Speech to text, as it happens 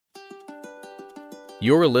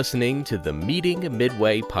You're listening to the Meeting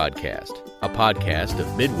Midway podcast, a podcast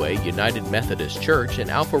of Midway United Methodist Church in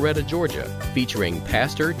Alpharetta, Georgia, featuring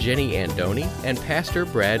Pastor Jenny Andoni and Pastor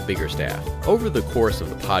Brad Biggerstaff. Over the course of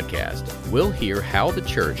the podcast, we'll hear how the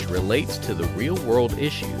church relates to the real-world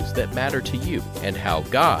issues that matter to you and how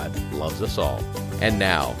God loves us all. And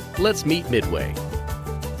now, let's meet Midway.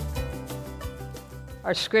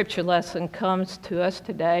 Our scripture lesson comes to us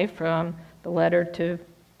today from the letter to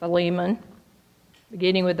Philemon,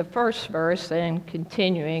 beginning with the first verse and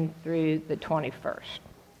continuing through the 21st.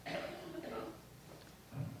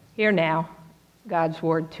 Hear now God's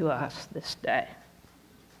word to us this day.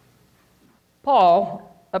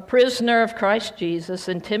 Paul, a prisoner of Christ Jesus,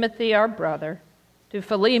 and Timothy, our brother, to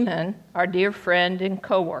Philemon, our dear friend and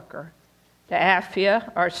co-worker, to Apphia,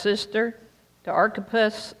 our sister, to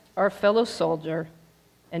Archippus, our fellow soldier,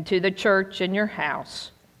 and to the church in your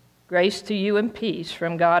house, grace to you and peace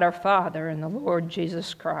from God our Father and the Lord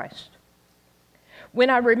Jesus Christ. When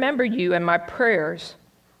I remember you in my prayers,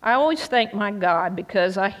 I always thank my God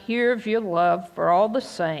because I hear of your love for all the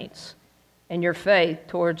saints and your faith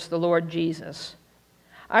towards the Lord Jesus.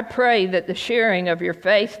 I pray that the sharing of your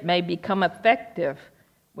faith may become effective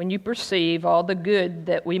when you perceive all the good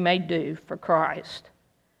that we may do for Christ.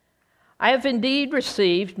 I have indeed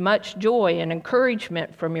received much joy and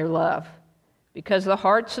encouragement from your love, because the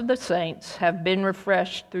hearts of the saints have been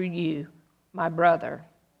refreshed through you, my brother.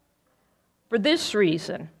 For this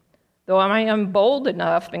reason, though I am bold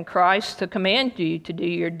enough in Christ to command you to do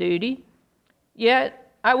your duty,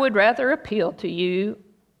 yet I would rather appeal to you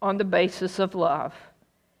on the basis of love.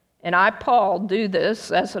 And I, Paul, do this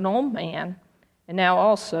as an old man, and now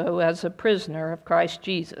also as a prisoner of Christ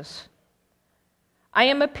Jesus. I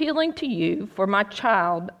am appealing to you for my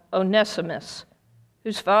child, Onesimus,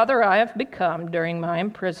 whose father I have become during my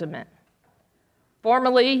imprisonment.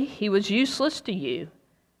 Formerly he was useless to you,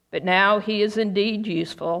 but now he is indeed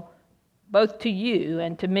useful both to you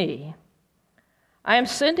and to me. I am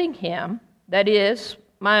sending him, that is,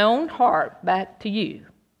 my own heart, back to you.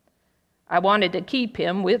 I wanted to keep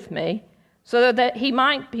him with me so that he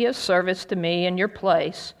might be of service to me in your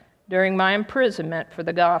place during my imprisonment for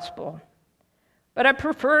the gospel. But I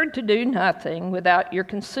preferred to do nothing without your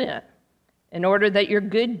consent, in order that your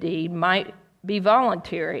good deed might be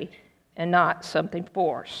voluntary and not something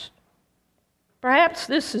forced. Perhaps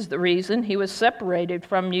this is the reason he was separated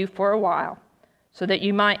from you for a while, so that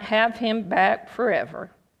you might have him back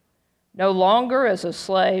forever, no longer as a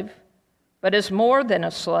slave, but as more than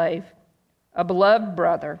a slave, a beloved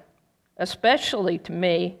brother, especially to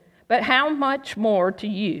me, but how much more to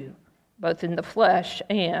you, both in the flesh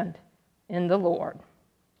and in the Lord.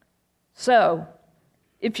 So,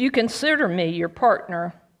 if you consider me your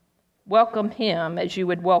partner, welcome him as you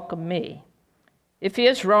would welcome me. If he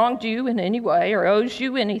has wronged you in any way or owes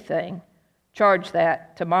you anything, charge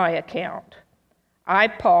that to my account. I,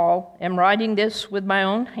 Paul, am writing this with my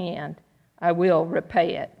own hand. I will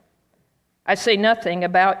repay it. I say nothing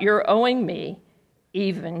about your owing me,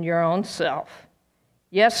 even your own self.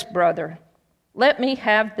 Yes, brother, let me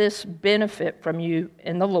have this benefit from you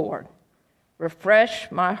in the Lord.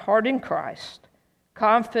 Refresh my heart in Christ.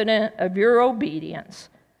 Confident of your obedience,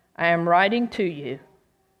 I am writing to you,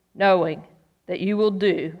 knowing that you will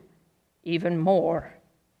do even more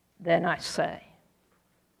than I say.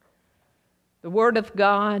 The word of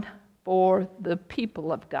God for the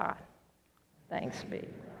people of God. Thanks be.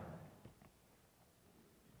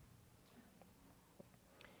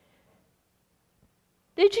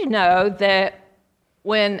 Did you know that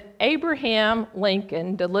when Abraham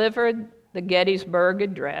Lincoln delivered the Gettysburg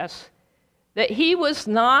Address, that he was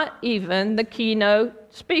not even the keynote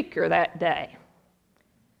speaker that day?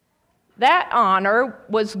 That honor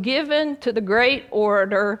was given to the great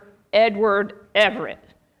orator Edward Everett,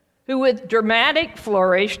 who with dramatic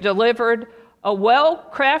flourish delivered a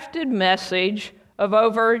well-crafted message of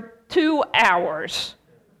over 2 hours,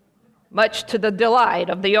 much to the delight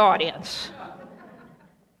of the audience.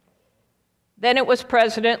 Then it was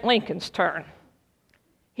President Lincoln's turn.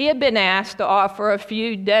 He had been asked to offer a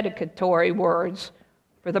few dedicatory words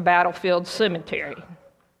for the battlefield cemetery.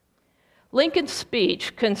 Lincoln's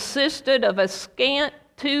speech consisted of a scant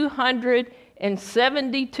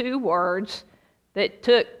 272 words that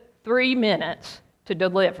took 3 minutes to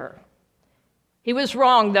deliver. He was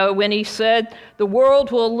wrong, though, when he said, "The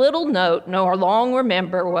world will little note nor long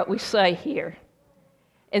remember what we say here."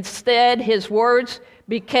 Instead, his words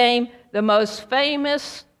became the most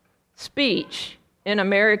famous speech in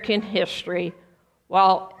American history,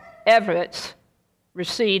 while Everett's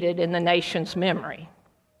receded in the nation's memory.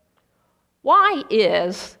 Why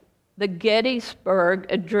is the Gettysburg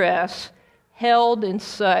Address held in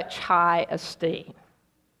such high esteem?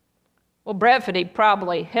 Well, brevity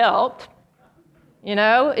probably helped. You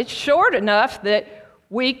know, it's short enough that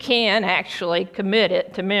we can actually commit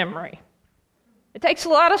it to memory. It takes a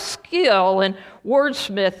lot of skill and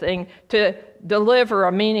wordsmithing to deliver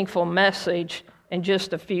a meaningful message in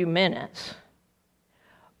just a few minutes.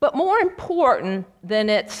 But more important than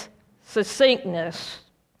its succinctness,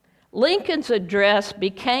 Lincoln's address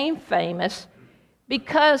became famous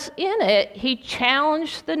because in it he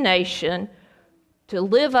challenged the nation to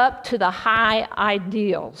live up to the high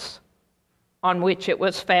ideals on which it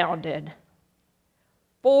was founded.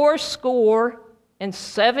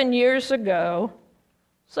 77 years ago,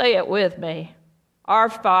 say it with me, our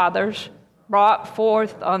fathers brought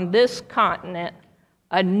forth on this continent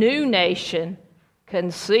a new nation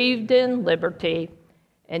conceived in liberty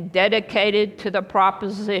and dedicated to the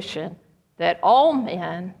proposition that all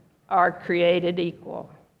men are created equal.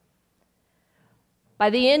 By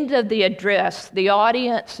the end of the address, the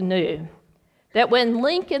audience knew that when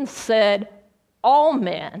Lincoln said all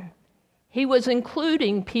men, he was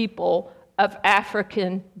including people of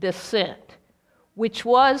African descent, which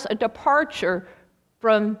was a departure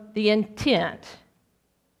from the intent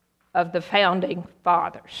of the founding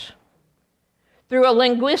fathers. Through a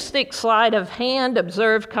linguistic sleight of hand,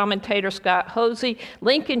 observed commentator Scott Hosey,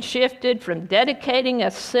 Lincoln shifted from dedicating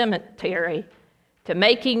a cemetery to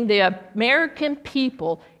making the American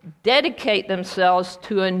people dedicate themselves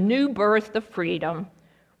to a new birth of freedom,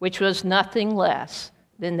 which was nothing less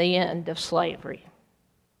than the end of slavery.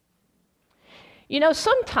 You know,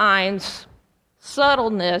 sometimes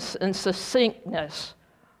subtleness and succinctness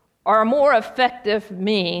are a more effective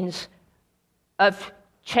means of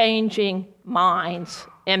changing minds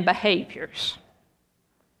and behaviors.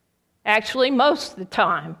 Actually, most of the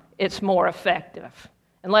time, it's more effective,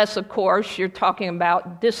 unless, of course, you're talking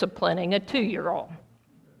about disciplining a 2-year-old.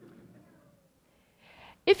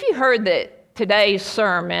 If you heard that today's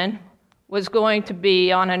sermon was going to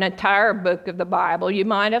be on an entire book of the Bible, you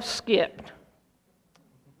might have skipped.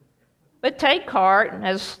 But take heart,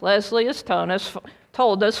 as Leslie has told us,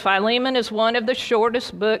 Philemon is one of the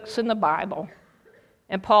shortest books in the Bible,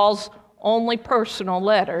 and Paul's only personal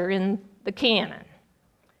letter in the canon.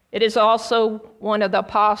 It is also one of the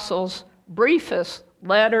apostles' briefest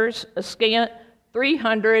letters, a scant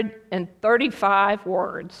 335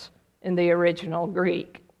 words in the original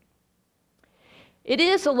Greek. It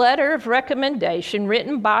is a letter of recommendation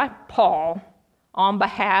written by Paul on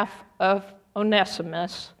behalf of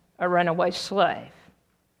Onesimus, a runaway slave.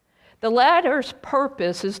 The letter's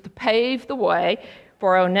purpose is to pave the way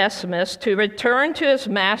for Onesimus to return to his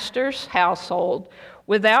master's household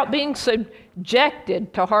without being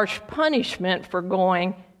subjected to harsh punishment for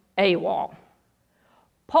going AWOL.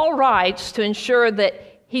 Paul writes to ensure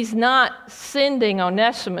that he's not sending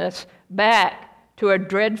Onesimus back to a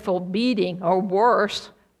dreadful beating or worse,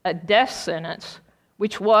 a death sentence,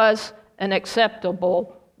 which was an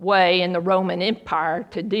acceptable way in the Roman Empire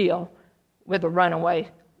to deal with a runaway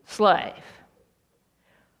slave.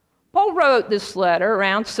 Paul wrote this letter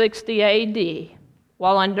around 60 AD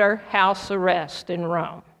while under house arrest in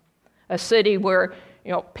Rome, a city where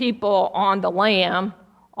people on the lam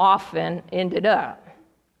often ended up.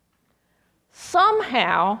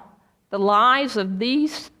 Somehow, the lives of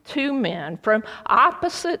these two men from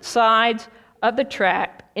opposite sides of the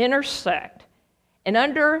track intersect, and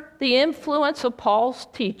under the influence of Paul's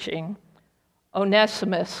teaching,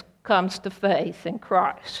 Onesimus comes to faith in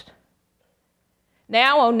Christ.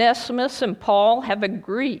 Now Onesimus and Paul have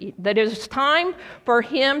agreed that it is time for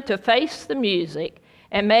him to face the music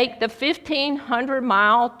and make the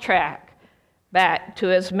 1,500-mile trek back to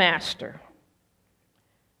his master.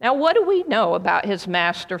 Now, what do we know about his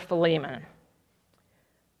master Philemon?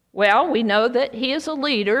 Well, we know that he is a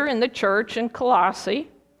leader in the church in Colossae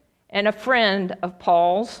and a friend of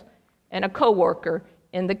Paul's and a co-worker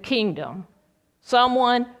in the kingdom,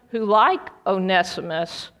 someone who, like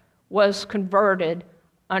Onesimus, was converted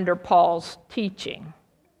under Paul's teaching.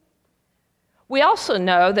 We also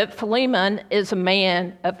know that Philemon is a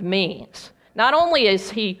man of means. Not only is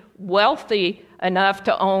he wealthy enough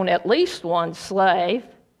to own at least one slave,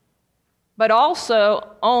 but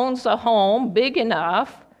also owns a home big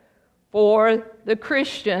enough for the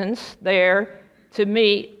Christians there to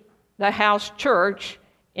meet the house church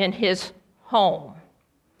in his home.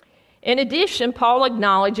 In addition, Paul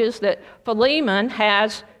acknowledges that Philemon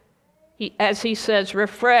has, as he says,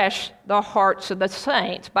 refreshed the hearts of the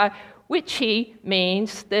saints, by which he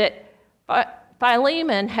means that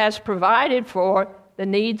Philemon has provided for the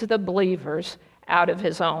needs of the believers out of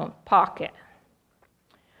his own pocket.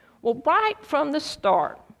 Well, right from the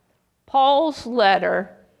start, Paul's letter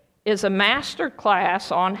is a master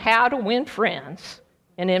class on how to win friends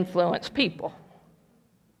and influence people.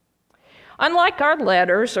 Unlike our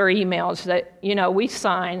letters or emails that, we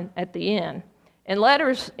sign at the end, in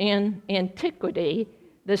letters in antiquity,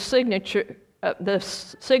 the signature of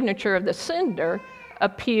the sender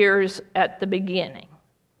appears at the beginning.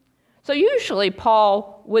 So usually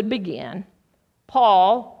Paul would begin,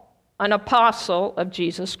 Paul, an apostle of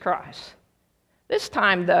Jesus Christ. This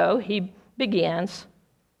time, though, he begins,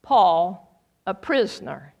 Paul, a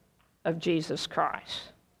prisoner of Jesus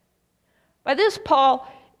Christ. By this, Paul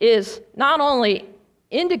is not only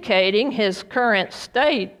indicating his current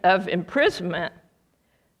state of imprisonment,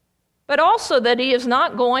 but also that he is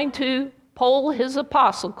not going to pull his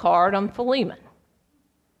apostle card on Philemon.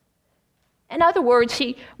 In other words,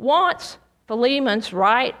 he wants Philemon's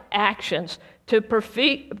right actions to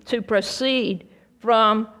proceed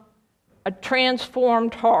from a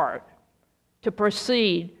transformed heart, to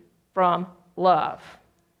proceed from love.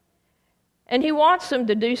 And he wants him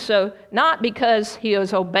to do so not because he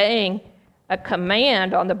is obeying a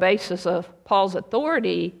command on the basis of Paul's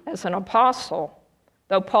authority as an apostle,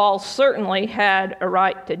 though Paul certainly had a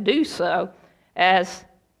right to do so, as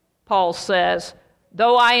Paul says,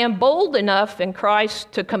 though I am bold enough in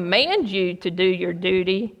Christ to command you to do your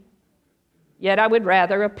duty, yet I would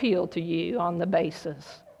rather appeal to you on the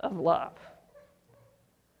basis of love.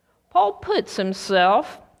 Paul puts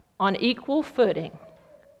himself on equal footing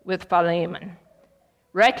with Philemon,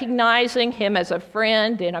 recognizing him as a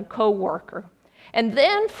friend and a co-worker. And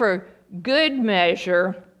then for good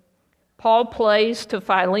measure, Paul plays to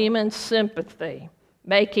Philemon's sympathy,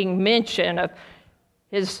 making mention of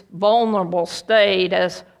his vulnerable state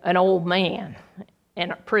as an old man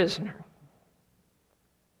and a prisoner.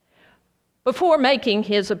 Before making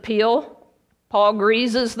his appeal, Paul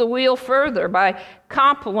greases the wheel further by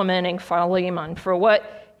complimenting Philemon for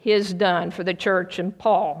what he has done for the church and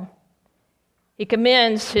Paul. He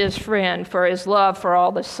commends his friend for his love for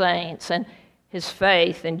all the saints and his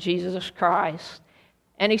faith in Jesus Christ.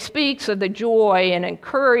 And he speaks of the joy and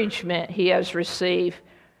encouragement he has received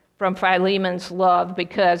from Philemon's love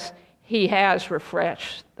because he has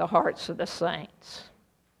refreshed the hearts of the saints.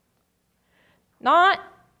 Not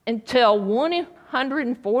until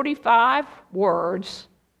 145 words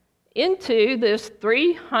into this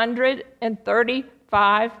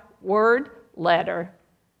 335-word letter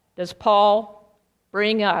does Paul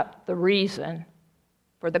bring up the reason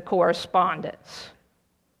for the correspondence.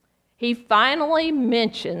 He finally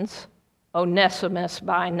mentions Onesimus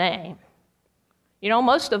by name.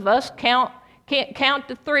 Most of us can't count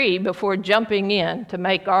to 3 before jumping in to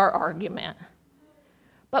make our argument.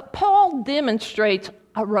 But Paul demonstrates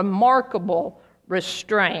a remarkable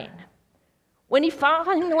restraint. When he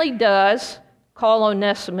finally does call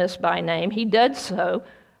Onesimus by name, he does so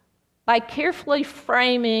by carefully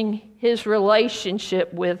framing his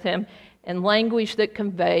relationship with him in language that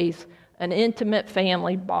conveys an intimate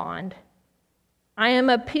family bond. I am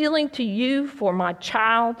appealing to you for my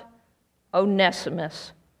child,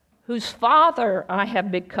 Onesimus, whose father I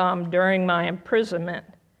have become during my imprisonment.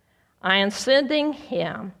 I am sending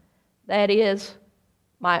him, that is,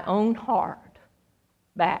 my own heart,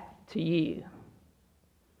 back to you.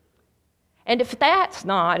 And if that's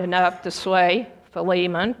not enough to sway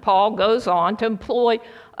Philemon, Paul goes on to employ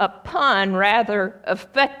a pun rather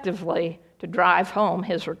effectively to drive home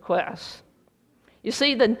his request. You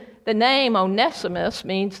see, the name Onesimus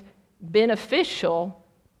means beneficial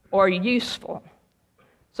or useful.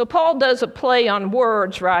 So Paul does a play on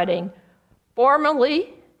words, writing,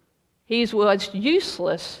 formerly he was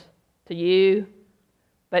useless to you,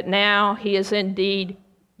 but now he is indeed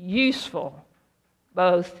useful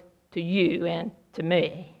both to you and to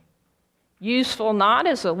me. Useful not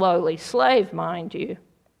as a lowly slave, mind you,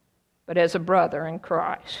 but as a brother in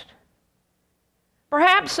Christ.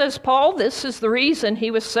 Perhaps, says Paul, this is the reason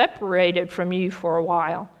he was separated from you for a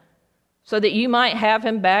while, so that you might have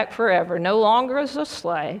him back forever, no longer as a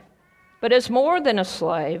slave, but as more than a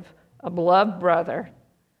slave, a beloved brother,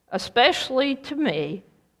 especially to me,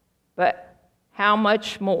 but how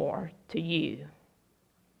much more to you.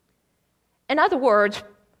 In other words,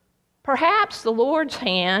 perhaps the Lord's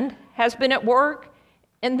hand has been at work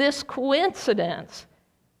in this coincidence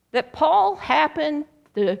that Paul happened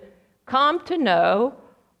to come to know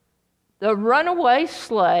the runaway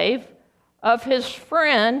slave of his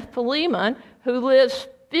friend Philemon, who lives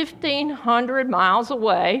 1,500 miles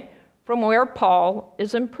away from where Paul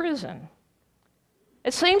is imprisoned.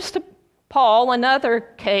 It seems to Paul another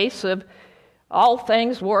case of all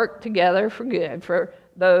things work together for good for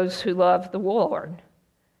those who love the Lord.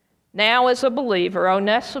 Now, as a believer,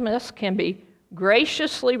 Onesimus can be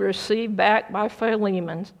graciously received back by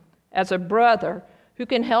Philemon as a brother who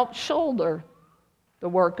can help shoulder the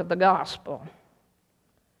work of the gospel.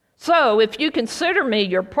 So, if you consider me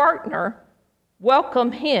your partner,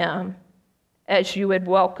 welcome him as you would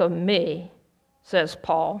welcome me, says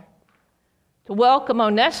Paul. To welcome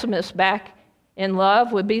Onesimus back in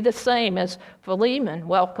love would be the same as Philemon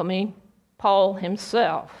welcoming Paul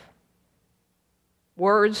himself.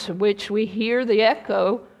 Words which we hear the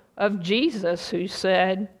echo of Jesus, who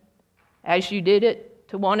said, "As you did it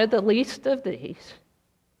to one of the least of these,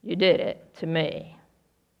 you did it to me."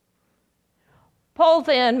 Paul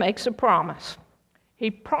then makes a promise. He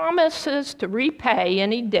promises to repay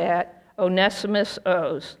any debt Onesimus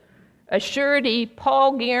owes, a surety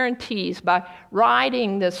Paul guarantees by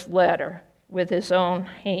writing this letter with his own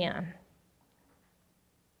hand.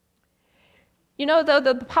 You know, though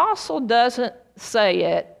the apostle doesn't say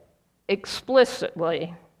it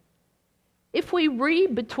explicitly, if we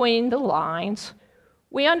read between the lines,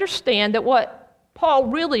 we understand that what Paul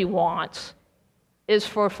really wants is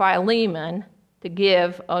for Philemon to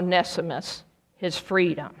give Onesimus his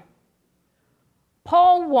freedom.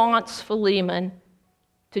 Paul wants Philemon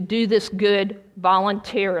to do this good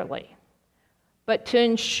voluntarily, but to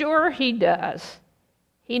ensure he does,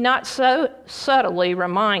 he not so subtly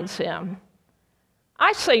reminds him,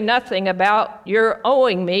 "I say nothing about your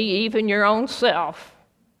owing me even your own self,"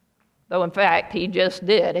 though in fact he just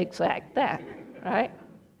did exact that, right?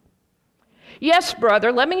 "Yes,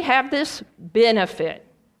 brother, let me have this benefit."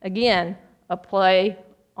 Again, a play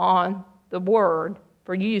on the word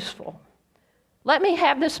for useful. "Let me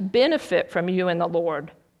have this benefit from you in the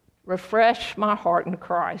Lord. Refresh my heart in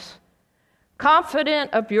Christ.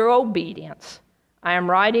 Confident of your obedience, I am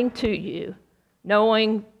writing to you,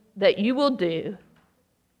 knowing that you will do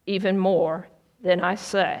even more than I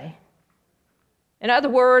say." In other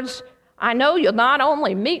words, I know you'll not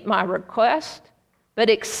only meet my request, but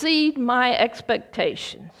exceed my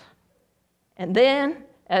expectations. And then,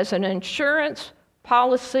 as an insurance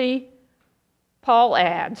policy, Paul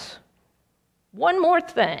adds, "One more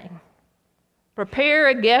thing. Prepare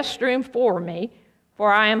a guest room for me,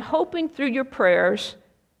 for I am hoping through your prayers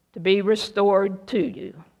to be restored to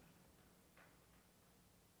you."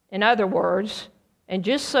 In other words, and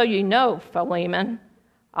just so you know, Philemon,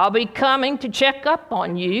 I'll be coming to check up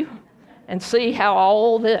on you and see how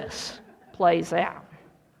all this plays out.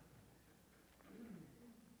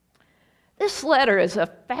 This letter is a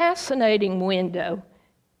fascinating window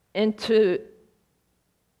into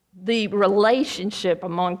the relationship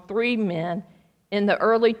among three men in the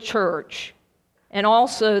early church and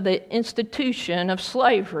also the institution of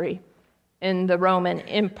slavery in the Roman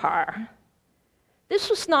Empire. This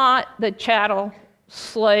was not the chattel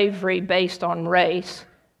slavery based on race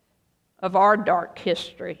of our dark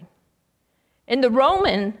history. In the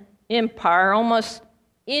Roman Empire, almost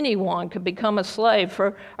anyone could become a slave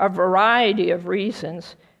for a variety of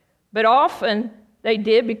reasons, but often they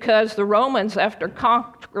did because the Romans, after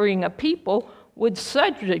conquering a people, would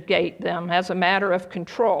subjugate them as a matter of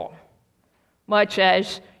control, much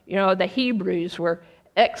as, the Hebrews were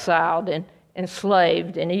exiled and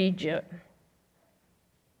enslaved in Egypt.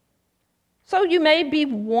 So you may be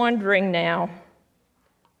wondering now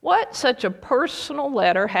what such a personal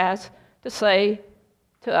letter has to say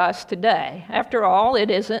to us today. After all,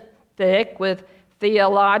 it isn't thick with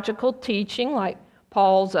theological teaching like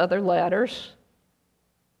Paul's other letters.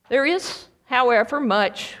 There is, however,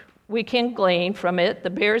 much we can glean from it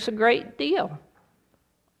that bears a great deal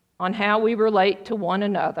on how we relate to one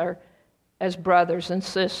another as brothers and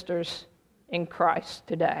sisters in Christ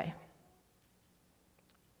today.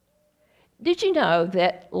 Did you know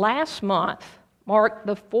that last month marked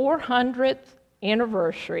the 400th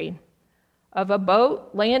anniversary of a boat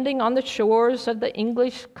landing on the shores of the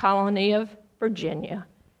English colony of Virginia,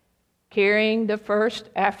 carrying the first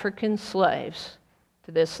African slaves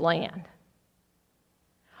to this land?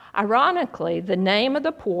 Ironically, the name of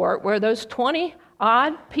the port where those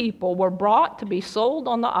 20-odd people were brought to be sold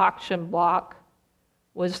on the auction block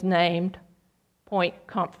was named Point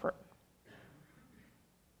Comfort.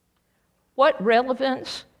 What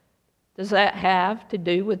relevance does that have to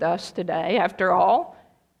do with us today? After all,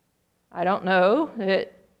 I don't know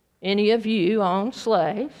that any of you own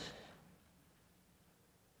slaves.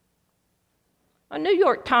 A New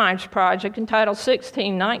York Times project entitled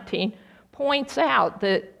 1619 points out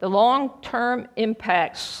that the long-term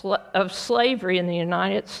impacts of slavery in the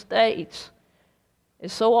United States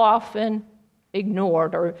is so often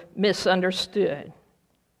ignored or misunderstood.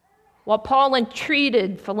 While Paul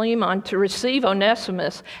entreated Philemon to receive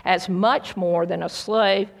Onesimus as much more than a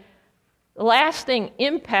slave, The lasting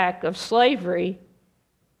impact of slavery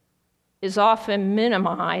is often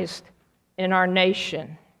minimized in our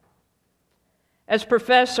nation. As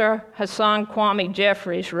Professor Hassan Kwame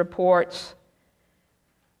Jeffries reports,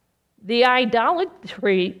 the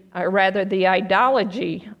ideology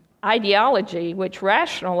which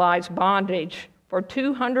rationalized bondage for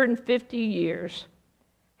 250 years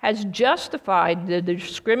has justified the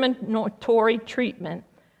discriminatory treatment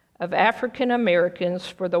of African Americans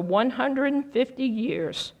for the 150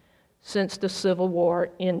 years since the Civil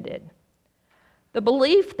War ended. The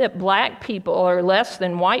belief that black people are less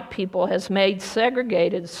than white people has made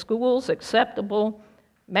segregated schools acceptable,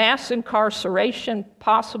 mass incarceration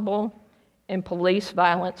possible, and police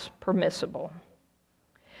violence permissible.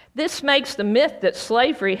 This makes the myth that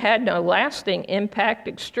slavery had no lasting impact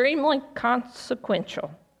extremely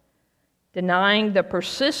consequential. Denying the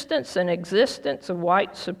persistence and existence of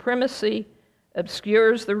white supremacy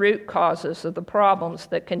obscures the root causes of the problems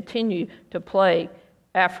that continue to plague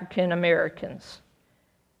African Americans.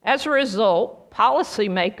 As a result,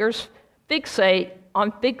 policymakers fixate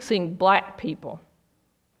on fixing black people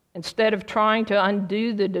instead of trying to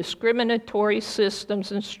undo the discriminatory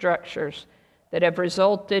systems and structures that have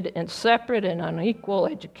resulted in separate and unequal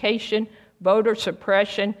education, voter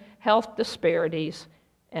suppression, health disparities,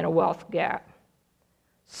 and a wealth gap.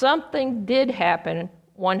 Something did happen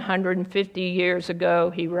 150 years ago,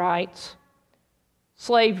 he writes.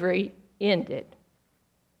 Slavery ended.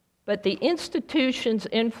 But the institution's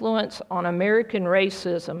influence on American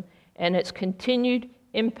racism and its continued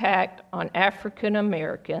impact on African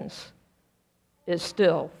Americans is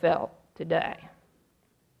still felt today.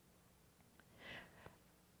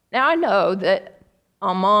 Now, I know that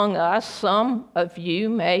among us, some of you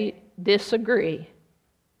may disagree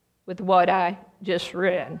with what I just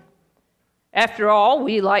read. After all,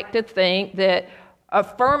 we like to think that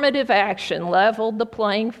affirmative action leveled the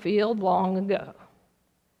playing field long ago.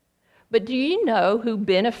 But do you know who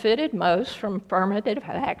benefited most from affirmative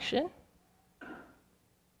action?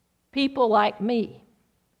 People like me,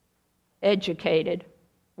 educated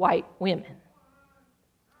white women.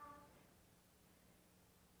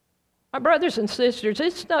 My brothers and sisters,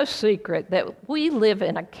 it's no secret that we live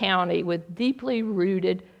in a county with deeply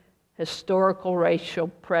rooted historical racial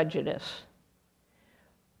prejudice.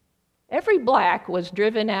 Every black was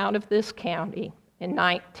driven out of this county in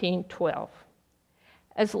 1912.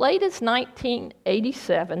 As late as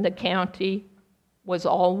 1987, the county was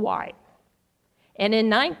all white. And in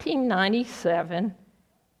 1997,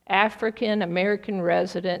 African American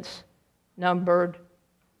residents numbered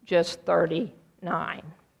just 39.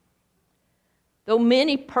 Though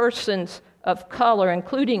many persons of color,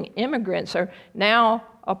 including immigrants, are now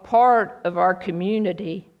a part of our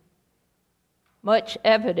community, much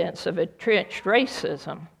evidence of entrenched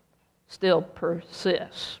racism still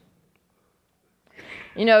persists.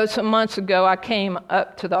 You know, some months ago, I came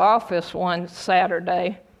up to the office one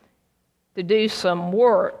Saturday to do some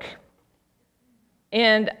work,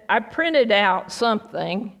 and I printed out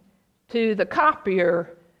something to the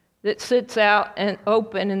copier that sits out and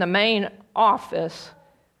open in the main office.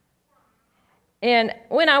 And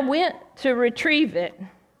when I went to retrieve it,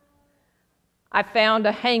 I found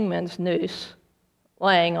a hangman's noose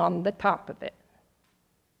laying on the top of it.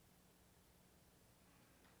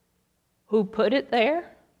 Who put it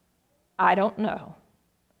there? I don't know.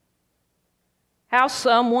 How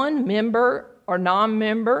someone, member or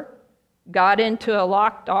non-member, got into a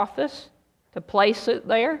locked office to place it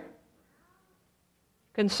there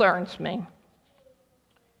concerns me.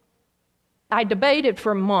 I debated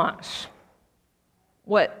for months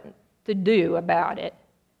what to do about it.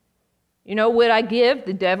 You know, would I give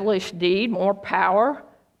the devilish deed more power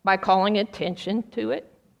by calling attention to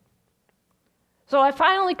it? So I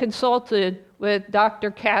finally consulted with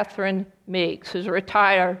Dr. Catherine Meeks, who's a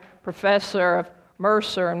retired professor of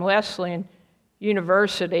Mercer and Wesleyan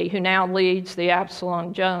University, who now leads the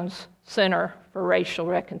Absalom Jones Center for Racial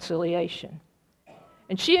Reconciliation.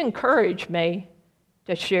 And she encouraged me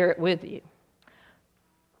to share it with you.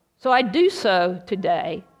 So I do so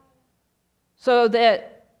today so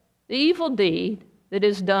that the evil deed that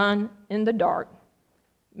is done in the dark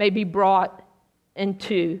may be brought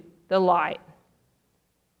into the light.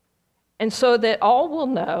 And so that all will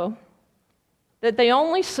know that the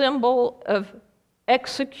only symbol of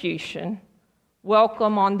execution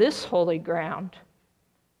welcome on this holy ground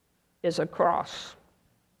is a cross.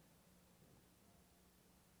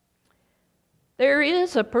 There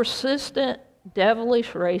is a persistent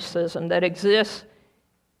devilish racism that exists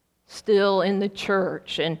still in the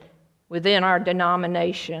church and within our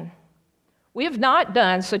denomination. We have not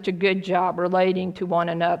done such a good job relating to one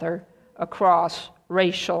another across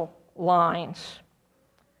racial lines.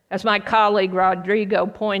 As my colleague Rodrigo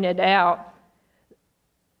pointed out,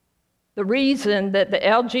 the reason that the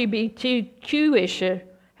LGBTQ issue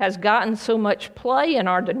has gotten so much play in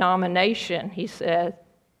our denomination, he said,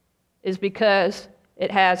 is because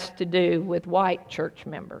it has to do with white church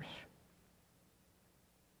members.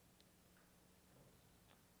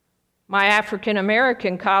 My African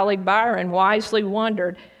American colleague Byron wisely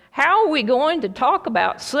wondered, how are we going to talk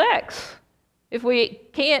about sex if we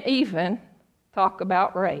can't even talk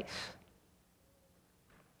about race?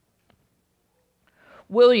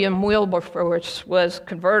 William Wilberforce was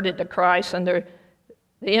converted to Christ under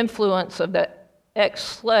the influence of the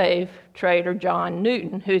ex-slave trader John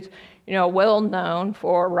Newton, who's well known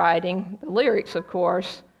for writing the lyrics, of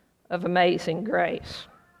course, of Amazing Grace.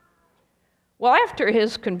 Well, after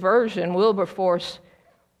his conversion, Wilberforce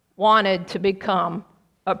wanted to become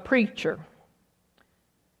a preacher.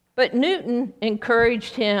 But Newton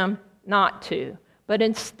encouraged him not to, but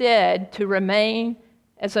instead to remain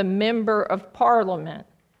as a member of Parliament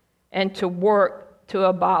and to work to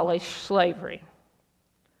abolish slavery.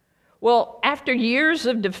 Well, after years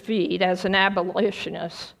of defeat as an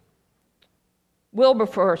abolitionist,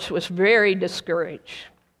 Wilberforce was very discouraged.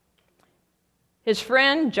 His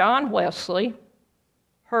friend John Wesley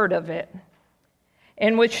heard of it,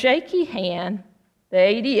 and with shaky hand, the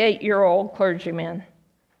 88-year-old clergyman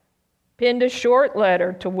penned a short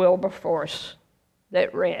letter to Wilberforce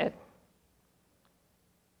that read,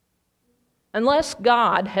 "Unless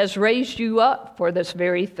God has raised you up for this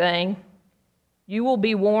very thing, you will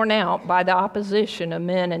be worn out by the opposition of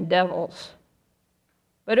men and devils.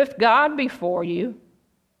 But if God be for you,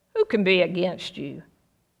 who can be against you?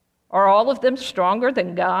 Are all of them stronger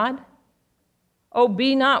than God? Oh,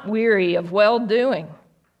 be not weary of well-doing.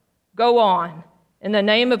 Go on, in the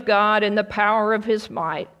name of God and the power of his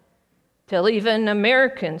might, till even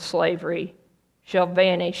American slavery shall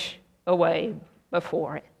vanish away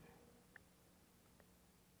before it."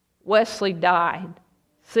 Wesley died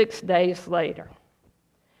 6 days later.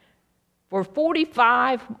 For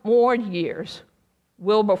 45 more years,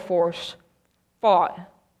 Wilberforce fought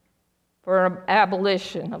for an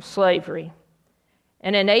abolition of slavery.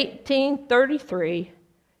 And in 1833,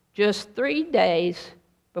 just 3 days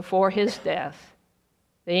before his death,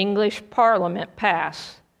 the English Parliament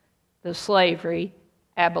passed the Slavery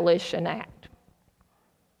Abolition Act.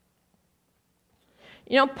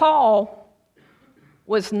 Paul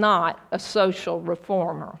was not a social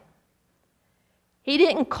reformer. He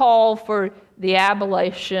didn't call for the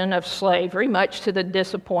abolition of slavery, much to the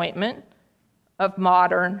disappointment of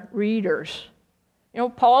modern readers.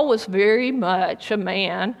 Paul was very much a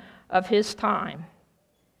man of his time.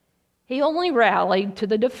 He only rallied to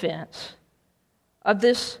the defense of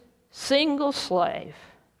this single slave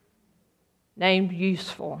named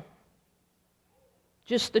Useful,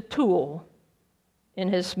 just a tool in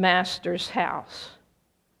his master's house.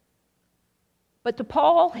 But to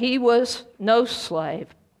Paul, he was no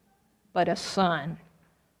slave, but a son,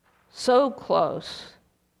 so close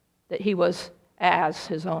that he was as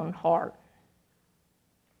his own heart.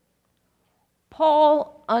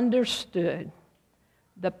 Paul understood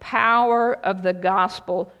the power of the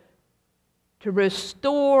gospel to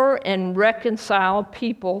restore and reconcile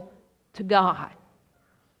people to God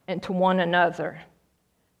and to one another.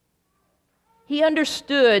 He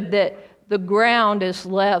understood that the ground is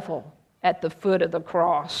level at the foot of the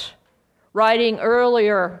cross. Writing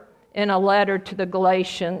earlier in a letter to the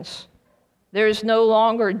Galatians, there is no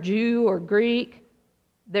longer Jew or Greek,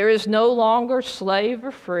 there is no longer slave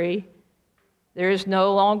or free, there is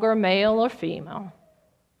no longer male or female,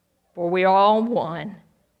 for we are all one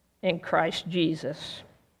in Christ Jesus.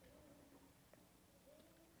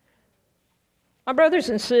 My brothers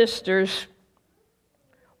and sisters,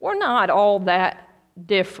 we're not all that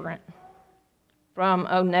different from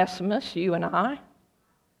Onesimus, you and I.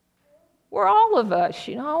 We're all of us,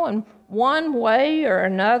 in one way or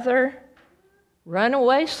another,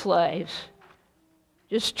 runaway slaves,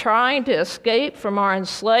 just trying to escape from our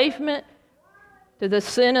enslavement to the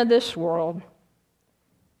sin of this world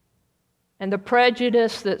and the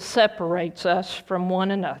prejudice that separates us from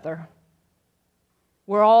one another.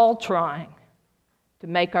 We're all trying to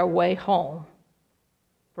make our way home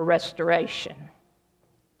for restoration.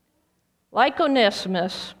 Like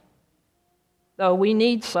Onesimus, though, we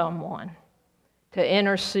need someone to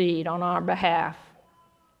intercede on our behalf.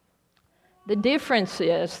 The difference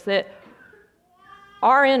is that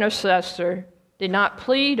our intercessor did not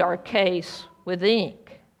plead our case with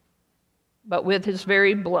ink, but with his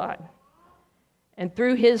very blood. And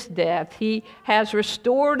through his death, he has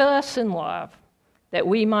restored us in love that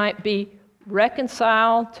we might be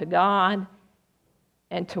reconciled to God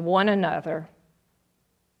and to one another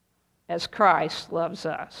as Christ loves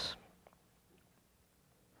us.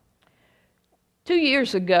 2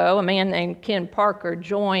 years ago, a man named Ken Parker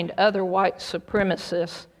joined other white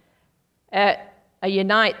supremacists at a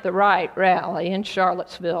Unite the Right rally in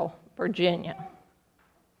Charlottesville, Virginia.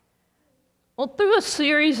 Well, through a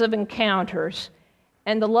series of encounters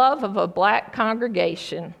and the love of a black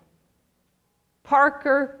congregation,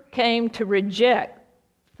 Parker came to reject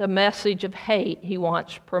the message of hate he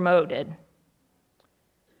once promoted.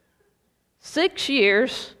 6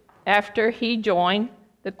 years after he joined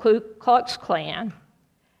the Ku Klux Klan,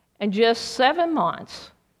 and just 7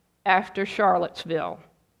 months after Charlottesville,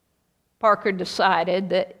 Parker decided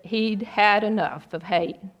that he'd had enough of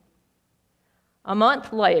hate. A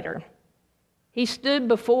month later, he stood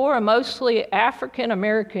before a mostly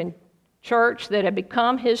African-American church that had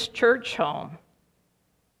become his church home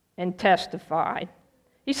and testified.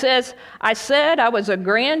 He says, "I said I was a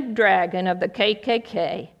grand dragon of the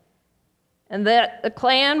KKK and that the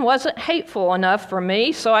Klan wasn't hateful enough for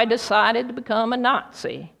me, so I decided to become a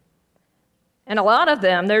Nazi. And a lot of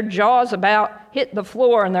them, their jaws about hit the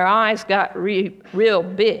floor and their eyes got real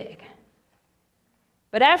big.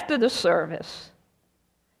 But after the service,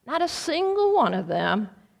 not a single one of them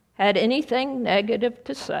had anything negative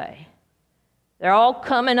to say. They're all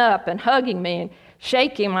coming up and hugging me and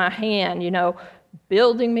shaking my hand,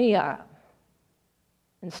 building me up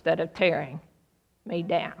instead of tearing me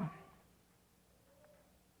down."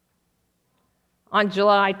 On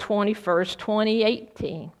July 21st,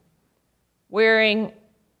 2018, wearing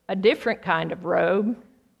a different kind of robe,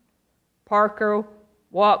 Parker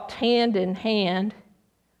walked hand in hand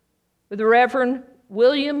with the Reverend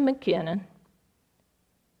William McKinnon,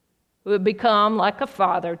 who had become like a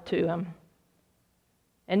father to him.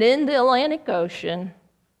 And in the Atlantic Ocean,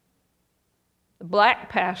 the black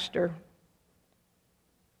pastor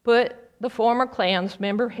put the former Klan's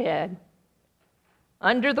member head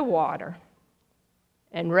under the water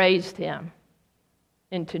and raised him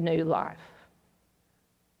into new life.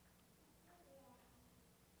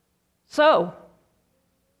 So,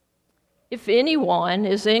 if anyone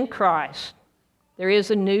is in Christ, there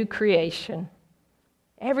is a new creation.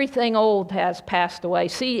 Everything old has passed away.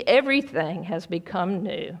 See, everything has become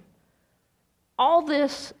new. All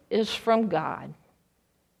this is from God,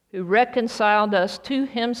 who reconciled us to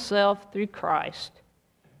himself through Christ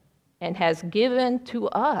and has given to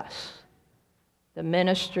us the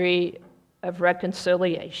ministry of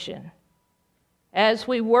reconciliation. As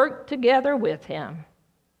we work together with him,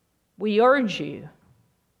 we urge you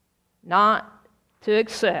not to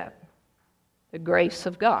accept the grace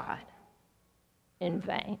of God in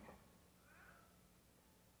vain.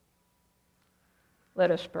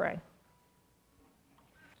 Let us pray.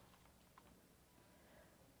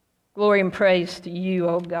 Glory and praise to you,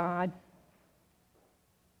 O God.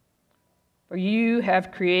 For you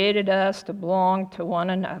have created us to belong to one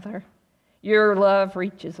another. Your love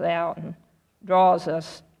reaches out and draws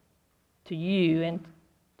us to you and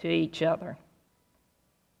to each other.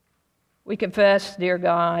 We confess, dear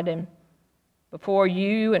God, and before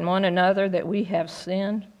you and one another that we have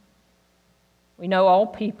sinned. We know all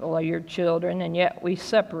people are your children, and yet we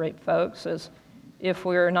separate folks as if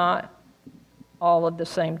we're not all of the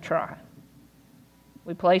same tribe.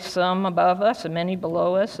 We place some above us and many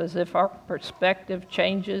below us as if our perspective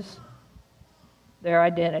changes their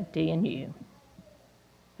identity in you.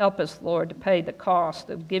 Help us, Lord, to pay the cost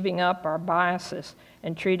of giving up our biases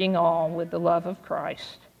and treating all with the love of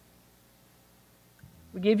Christ.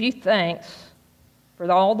 We give you thanks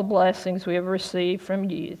for all the blessings we have received from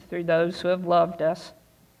you through those who have loved us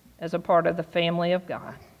as a part of the family of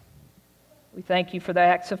God. We thank you for the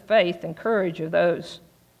acts of faith and courage of those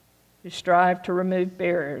who strive to remove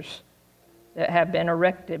barriers that have been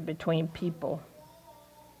erected between people.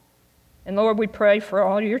 And Lord, we pray for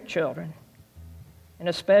all your children, and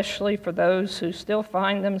especially for those who still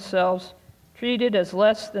find themselves treated as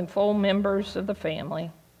less than full members of the family.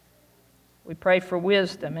 We pray for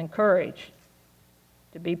wisdom and courage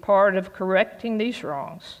to be part of correcting these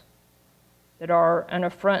wrongs that are an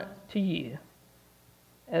affront to you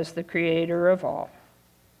as the Creator of all.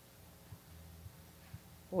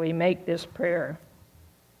 We make this prayer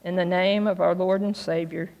in the name of our Lord and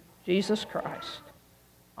Savior, Jesus Christ.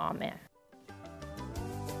 Amen.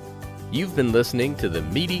 You've been listening to the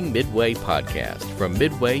Meeting Midway podcast from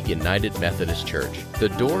Midway United Methodist Church. The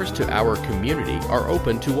doors to our community are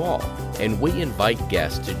open to all, and we invite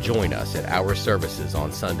guests to join us at our services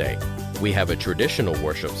on Sunday. We have a traditional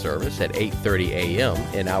worship service at 8:30 a.m.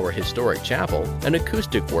 in our historic chapel, an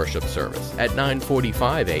acoustic worship service at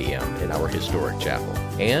 9:45 a.m. in our historic chapel,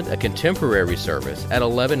 and a contemporary service at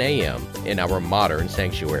 11 a.m. in our modern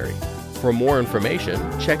sanctuary. For more information,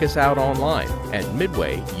 check us out online at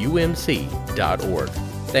midwayumc.org.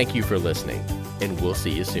 Thank you for listening, and we'll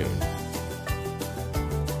see you soon.